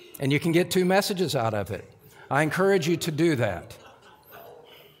 And you can get 2 messages out of it. I encourage you to do that.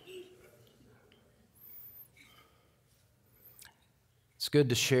 It's good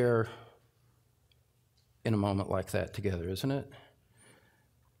to share in a moment like that together, isn't it?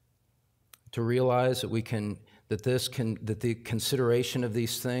 To realize that that the consideration of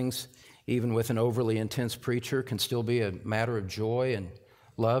these things, even with an overly intense preacher, can still be a matter of joy and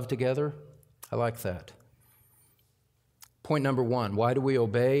love together. I like that. Point number 1, why do we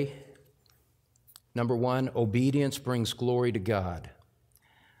obey? Number 1, obedience brings glory to God.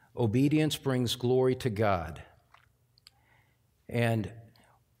 Obedience brings glory to God. And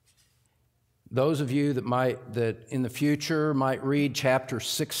those of you that in the future might read chapter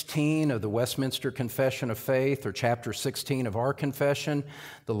 16 of the Westminster Confession of Faith or chapter 16 of our confession,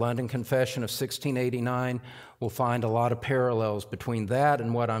 the London Confession of 1689, will find a lot of parallels between that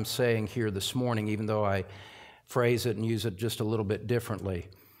and what I'm saying here this morning, even though I phrase it and use it just a little bit differently.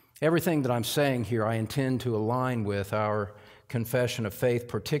 Everything that I'm saying here, I intend to align with our confession of faith,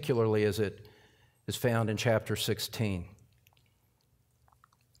 particularly as it is found in chapter 16.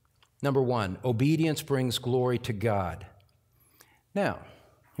 Number 1, obedience brings glory to God. Now,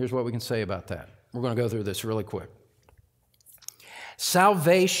 here's what we can say about that. We're going to go through this really quick.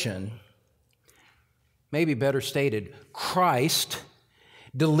 Salvation, maybe better stated, Christ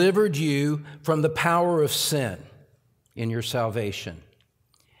delivered you from the power of sin in your salvation.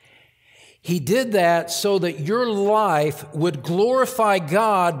 He did that so that your life would glorify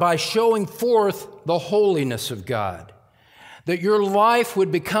God by showing forth the holiness of God. That your life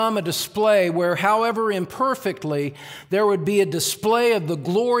would become a display where, however imperfectly, there would be a display of the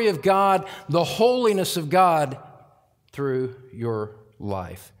glory of God, the holiness of God through your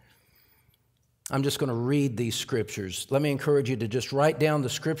life. I'm just going to read these scriptures. Let me encourage you to just write down the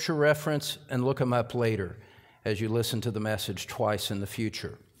scripture reference and look them up later as you listen to the message twice in the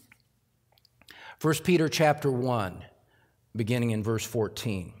future. 1 Peter chapter 1, beginning in verse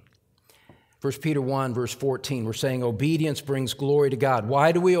 14. 1 Peter 1, verse 14, we're saying obedience brings glory to God.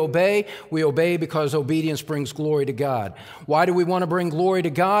 Why do we obey? We obey because obedience brings glory to God. Why do we want to bring glory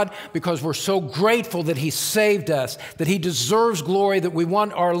to God? Because we're so grateful that He saved us, that He deserves glory, that we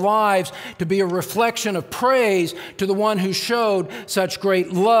want our lives to be a reflection of praise to the one who showed such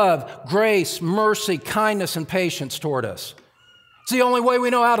great love, grace, mercy, kindness, and patience toward us. It's the only way we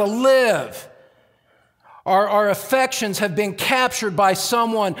know how to live. Our affections have been captured by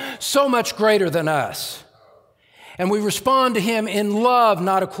someone so much greater than us. And we respond to Him in love,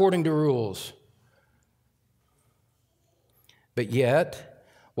 not according to rules. But yet,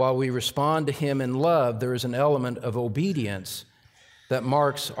 while we respond to him in love, there is an element of obedience that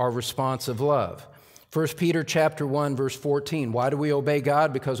marks our response of love. 1 Peter chapter 1, verse 14. Why do we obey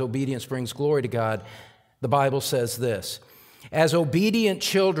God? Because obedience brings glory to God. The Bible says this, "As obedient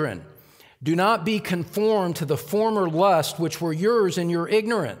children, do not be conformed to the former lust which were yours in your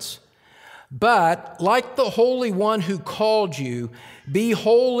ignorance. But, like the Holy One who called you, be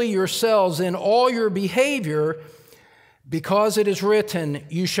holy yourselves in all your behavior, because it is written,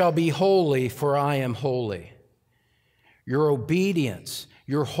 'You shall be holy, for I am holy.'" Your obedience,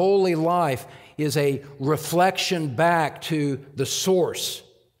 your holy life is a reflection back to the source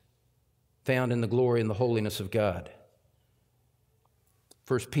found in the glory and the holiness of God.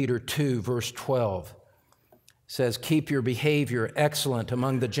 1 Peter 2, verse 12 says, "Keep your behavior excellent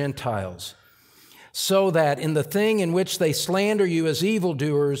among the Gentiles, so that in the thing in which they slander you as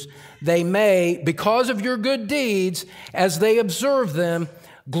evildoers, they may, because of your good deeds, as they observe them,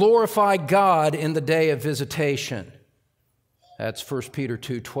 glorify God in the day of visitation." That's 1 Peter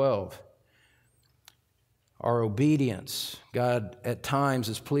 2:12. Our obedience, God at times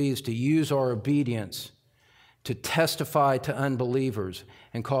is pleased to use our obedience to testify to unbelievers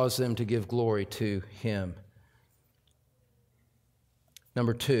and cause them to give glory to him.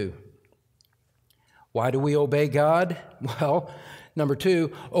 Number 2, why do we obey God? Well, number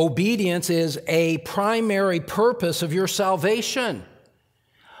 2, obedience is a primary purpose of your salvation.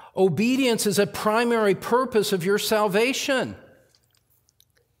 Obedience is a primary purpose of your salvation.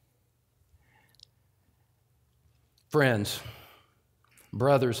 Friends,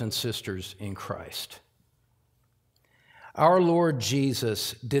 brothers and sisters in Christ, our Lord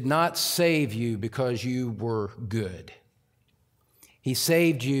Jesus did not save you because you were good. He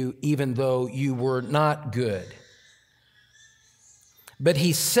saved you even though you were not good. But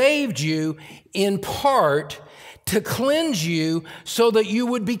he saved you in part to cleanse you so that you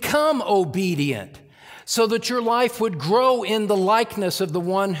would become obedient, so that your life would grow in the likeness of the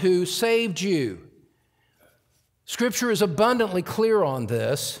one who saved you. Scripture is abundantly clear on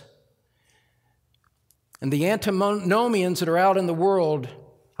this. And the antinomians that are out in the world,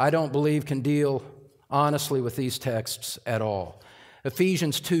 I don't believe, can deal honestly with these texts at all.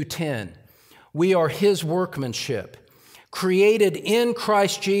 Ephesians 2:10, "We are his workmanship, created in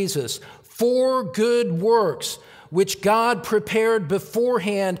Christ Jesus for good works, which God prepared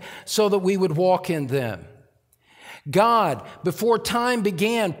beforehand so that we would walk in them." God, before time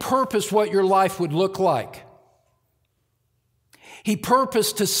began, purposed what your life would look like. He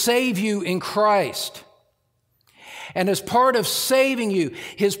purposed to save you in Christ. And as part of saving you,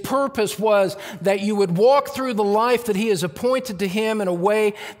 his purpose was that you would walk through the life that he has appointed to him in a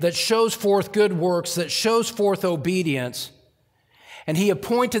way that shows forth good works, that shows forth obedience. And he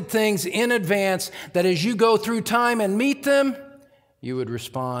appointed things in advance that as you go through time and meet them, you would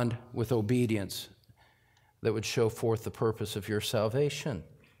respond with obedience that would show forth the purpose of your salvation.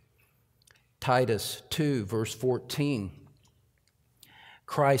 Titus 2, verse 14.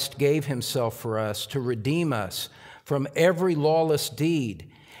 "Christ gave himself for us to redeem us from every lawless deed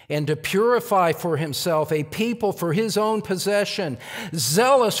and to purify for himself a people for his own possession,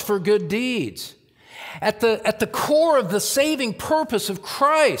 zealous for good deeds." At the core of the saving purpose of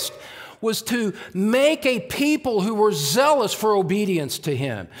Christ was to make a people who were zealous for obedience to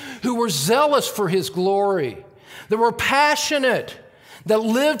him, who were zealous for his glory, that were passionate, that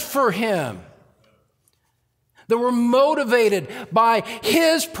lived for him, that were motivated by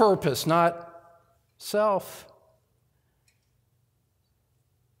his purpose, not self.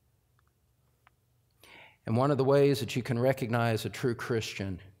 And one of the ways that you can recognize a true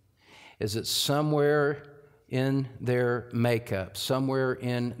Christian is that somewhere in their makeup, somewhere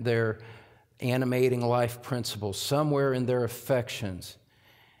in their animating life principles, somewhere in their affections,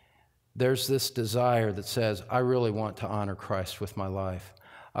 there's this desire that says, I really want to honor Christ with my life.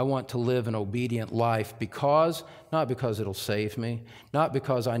 I want to live an obedient life not because it'll save me, not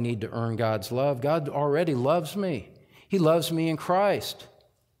because I need to earn God's love. God already loves me. He loves me in Christ.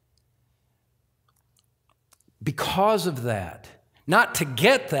 Because of that, not to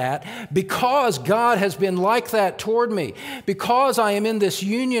get that, because God has been like that toward me, because I am in this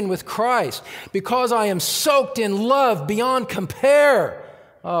union with Christ, because I am soaked in love beyond compare.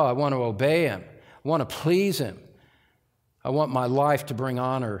 Oh, I want to obey him. I want to please him. I want my life to bring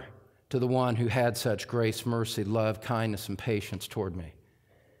honor to the one who had such grace, mercy, love, kindness, and patience toward me.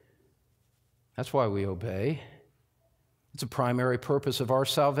 That's why we obey. It's a primary purpose of our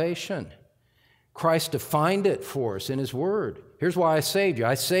salvation. Christ defined it for us in his word. Here's why I saved you.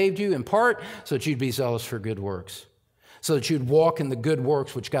 I saved you in part so that you'd be zealous for good works, so that you'd walk in the good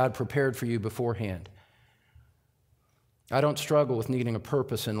works which God prepared for you beforehand. I don't struggle with needing a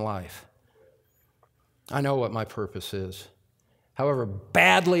purpose in life. I know what my purpose is. However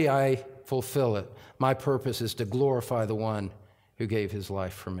badly I fulfill it, my purpose is to glorify the one who gave his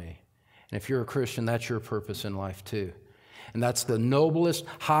life for me. And if you're a Christian, that's your purpose in life too. And that's the noblest,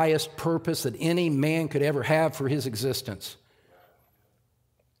 highest purpose that any man could ever have for his existence.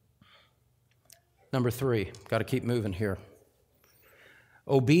 Number 3, got to keep moving here.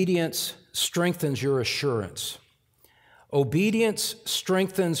 Obedience strengthens your assurance. Obedience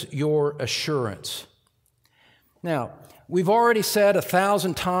strengthens your assurance. Now, we've already said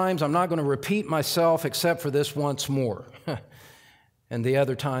 1,000 times, I'm not going to repeat myself except for this once more, and the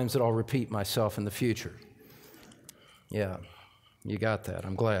other times that I'll repeat myself in the future. Yeah, you got that.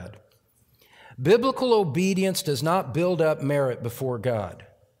 I'm glad. Biblical obedience does not build up merit before God,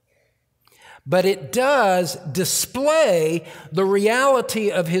 but it does display the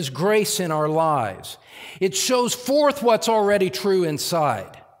reality of His grace in our lives. It shows forth what's already true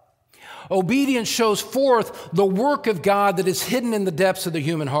inside. Obedience shows forth the work of God that is hidden in the depths of the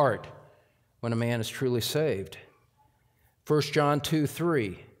human heart when a man is truly saved. 1 John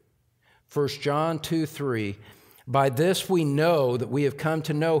 2:3. 1 John 2:3. By this we know that we have come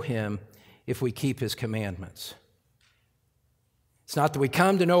to know Him if we keep His commandments. It's not that we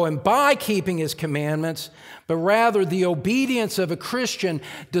come to know Him by keeping His commandments, but rather the obedience of a Christian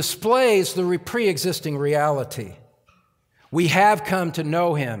displays the pre-existing reality. We have come to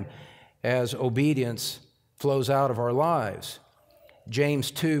know Him as obedience flows out of our lives.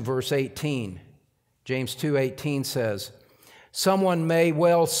 James 2, verse 18. James 2:18 says, someone may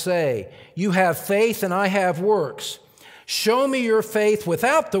well say, you have faith and I have works. Show me your faith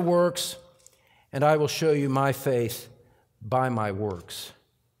without the works, and I will show you my faith by my works.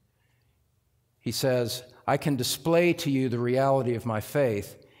 He says, I can display to you the reality of my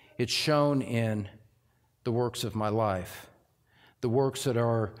faith. It's shown in the works of my life, the works that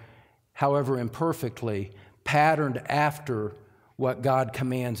are, however imperfectly, patterned after what God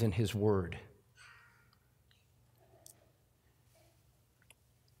commands in His Word.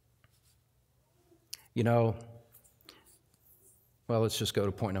 You know, well, let's just go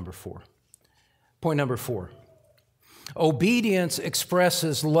to point number 4. Point number 4. Obedience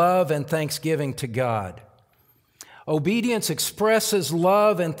expresses love and thanksgiving to God. Obedience expresses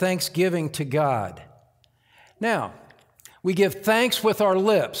love and thanksgiving to God. Now, we give thanks with our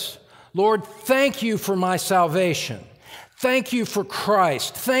lips. Lord, thank you for my salvation. Thank you for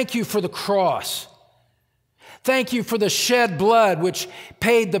Christ. Thank you for the cross. Thank you for the shed blood which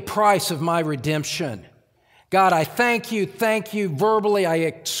paid the price of my redemption. God, I thank you. Verbally, I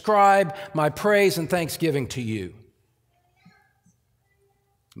ascribe my praise and thanksgiving to you.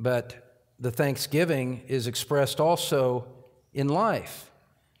 But the thanksgiving is expressed also in life,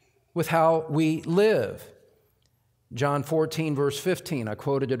 with how we live. John 14, verse 15, I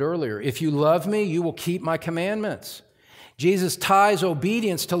quoted it earlier. If you love me, you will keep my commandments. Jesus ties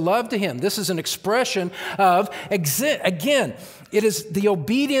obedience to love to Him. This is an expression of, again, the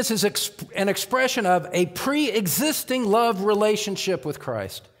obedience is an expression of a pre-existing love relationship with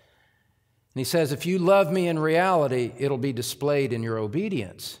Christ. And He says, if you love me in reality, it'll be displayed in your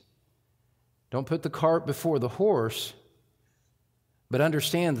obedience. Don't put the cart before the horse, but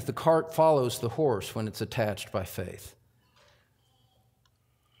understand that the cart follows the horse when it's attached by faith.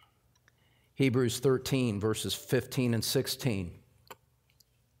 Hebrews 13, verses 15 and 16.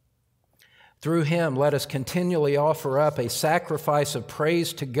 Through Him, let us continually offer up a sacrifice of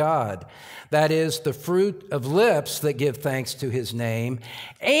praise to God, that is, the fruit of lips that give thanks to His name,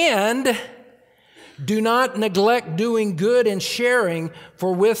 and do not neglect doing good and sharing,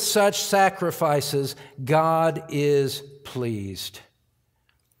 for with such sacrifices God is pleased.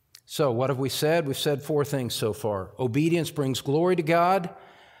 So, what have we said? We've said 4 things so far. Obedience brings glory to God.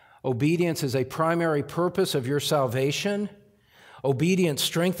 Obedience is a primary purpose of your salvation. Obedience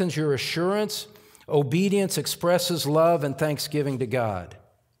strengthens your assurance. Obedience expresses love and thanksgiving to God.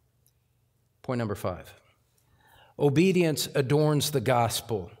 Point number 5. Obedience adorns the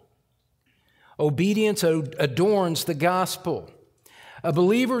gospel. Obedience adorns the gospel. A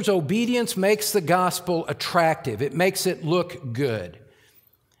believer's obedience makes the gospel attractive. It makes it look good.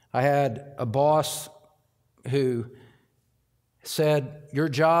 I had a boss who said, your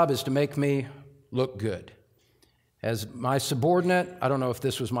job is to make me look good. As my subordinate, I don't know if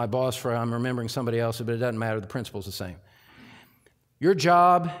this was my boss or I'm remembering somebody else, but it doesn't matter. The principle's the same. Your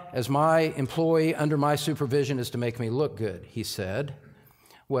job as my employee under my supervision is to make me look good, he said.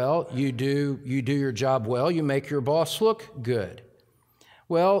 Well, you do your job well, you make your boss look good.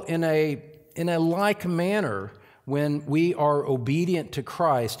 Well, in a like manner, when we are obedient to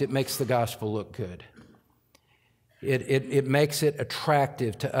Christ, it makes the gospel look good. It makes it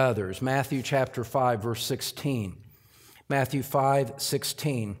attractive to others. Matthew chapter 5, verse 16. Matthew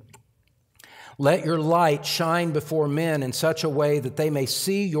 5:16. Let your light shine before men in such a way that they may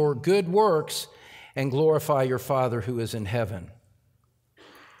see your good works and glorify your Father who is in heaven.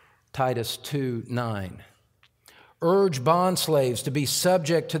 Titus 2:9. Urge bondslaves to be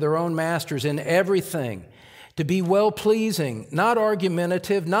subject to their own masters in everything, to be well-pleasing, not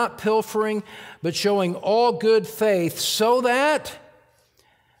argumentative, not pilfering, but showing all good faith, so that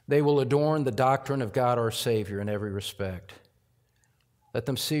they will adorn the doctrine of God our Savior in every respect. Let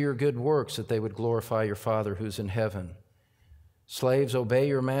them see your good works, that they would glorify your Father who's in heaven. Slaves, obey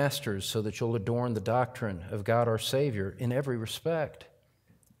your masters so that you'll adorn the doctrine of God our Savior in every respect.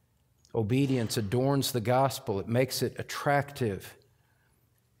 Obedience adorns the gospel. It makes it attractive.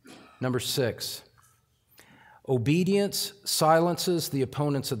 Number 6, obedience silences the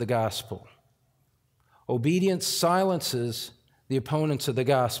opponents of the gospel. Obedience silences the opponents of the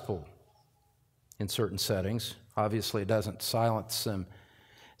gospel in certain settings. Obviously, it doesn't silence them.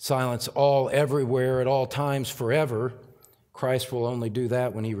 Silence all, everywhere, at all times, forever. Christ will only do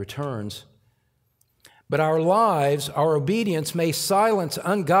that when he returns. But our lives, our obedience may silence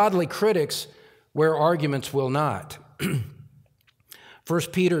ungodly critics where arguments will not. 1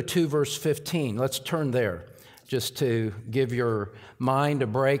 Peter 2, verse 15. Let's turn there just to give your mind a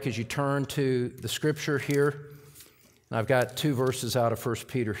break as you turn to the scripture here. I've got 2 verses out of 1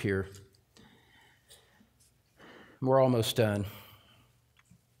 Peter here. We're almost done.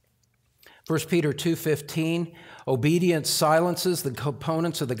 1 Peter 2:15, obedience silences the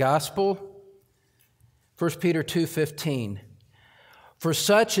opponents of the gospel. 1 Peter 2:15, for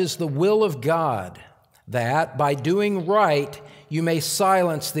such is the will of God, that by doing right you may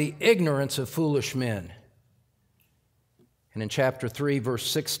silence the ignorance of foolish men. And in chapter 3, verse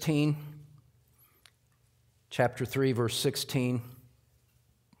 16,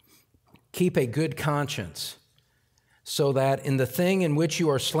 keep a good conscience, so that in the thing in which you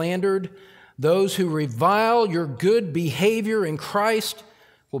are slandered, those who revile your good behavior in Christ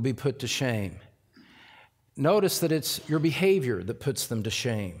will be put to shame. Notice that it's your behavior that puts them to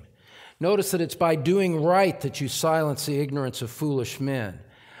shame. Notice that it's by doing right that you silence the ignorance of foolish men.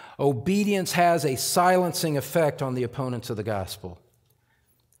 Obedience has a silencing effect on the opponents of the gospel.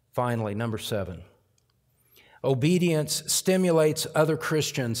 Finally, number 7, obedience stimulates other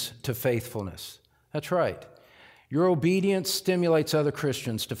Christians to faithfulness. That's right. Your obedience stimulates other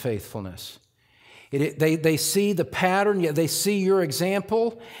Christians to faithfulness. They see the pattern, they see your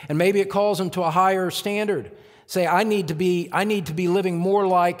example, and maybe it calls them to a higher standard. Say, I need to be living more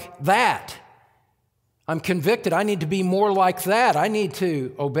like that. I'm convicted. I need to be more like that. I need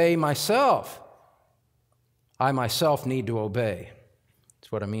to obey myself. I myself need to obey.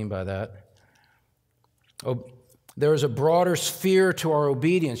 That's what I mean by that. There is a broader sphere to our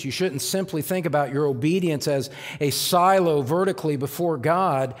obedience. You shouldn't simply think about your obedience as a silo vertically before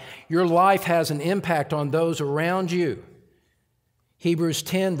God. Your life has an impact on those around you. Hebrews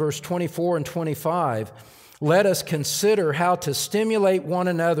 10, verse 24 and 25, let us consider how to stimulate one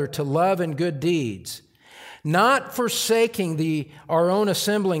another to love and good deeds, not forsaking our own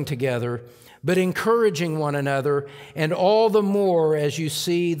assembling together, but encouraging one another, and all the more as you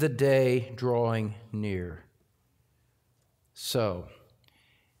see the day drawing near. So,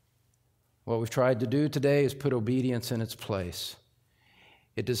 what we've tried to do today is put obedience in its place.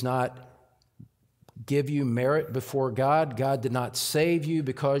 It does not give you merit before God. God did not save you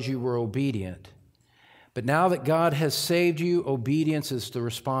because you were obedient. But now that God has saved you, obedience is the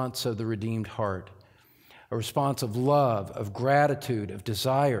response of the redeemed heart, a response of love, of gratitude, of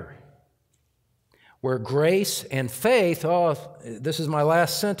desire. Where grace and faith, this is my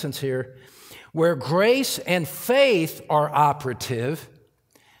last sentence here, where grace and faith are operative,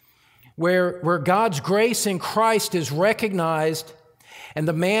 where God's grace in Christ is recognized, and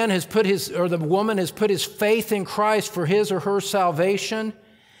the man has put the woman has put his faith in Christ for his or her salvation,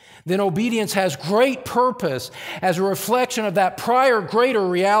 then obedience has great purpose as a reflection of that prior greater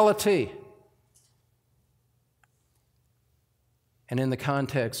reality. And in the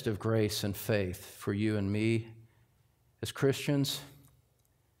context of grace and faith for you and me as Christians,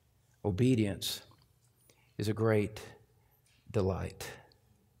 obedience is a great delight.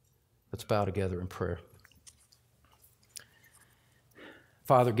 Let's bow together in prayer.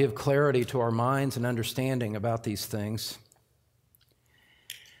 Father, give clarity to our minds and understanding about these things.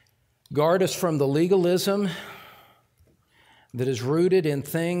 Guard us from the legalism that is rooted in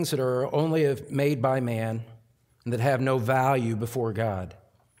things that are only made by man and that have no value before God.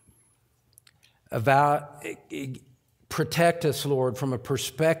 Protect us, Lord, from a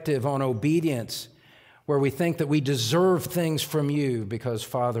perspective on obedience where we think that we deserve things from you because,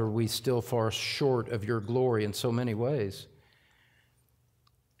 Father, we still fall short of your glory in so many ways.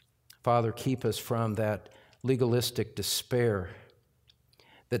 Father, keep us from that legalistic despair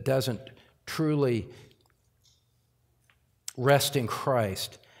that doesn't truly rest in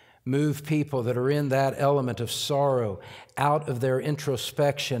Christ. Move people that are in that element of sorrow out of their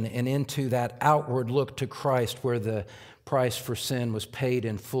introspection and into that outward look to Christ, where the price for sin was paid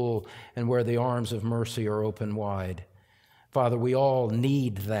in full and where the arms of mercy are open wide. Father, we all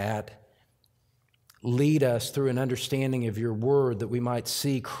need that. Lead us through an understanding of your word that we might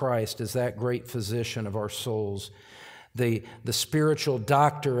see Christ as that great physician of our souls, the spiritual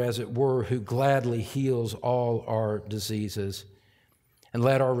doctor, as it were, who gladly heals all our diseases. And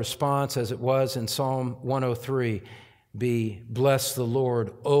let our response, as it was in Psalm 103, be, bless the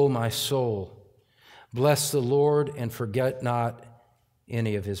Lord, O my soul. Bless the Lord and forget not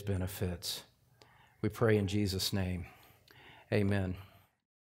any of his benefits. We pray in Jesus' name. Amen.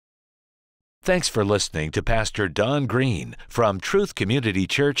 Thanks for listening to Pastor Don Green from Truth Community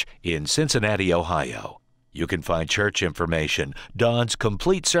Church in Cincinnati, Ohio. You can find church information, Don's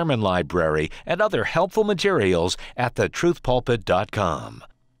complete sermon library, and other helpful materials at thetruthpulpit.com.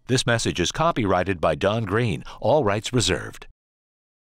 This message is copyrighted by Don Green, all rights reserved.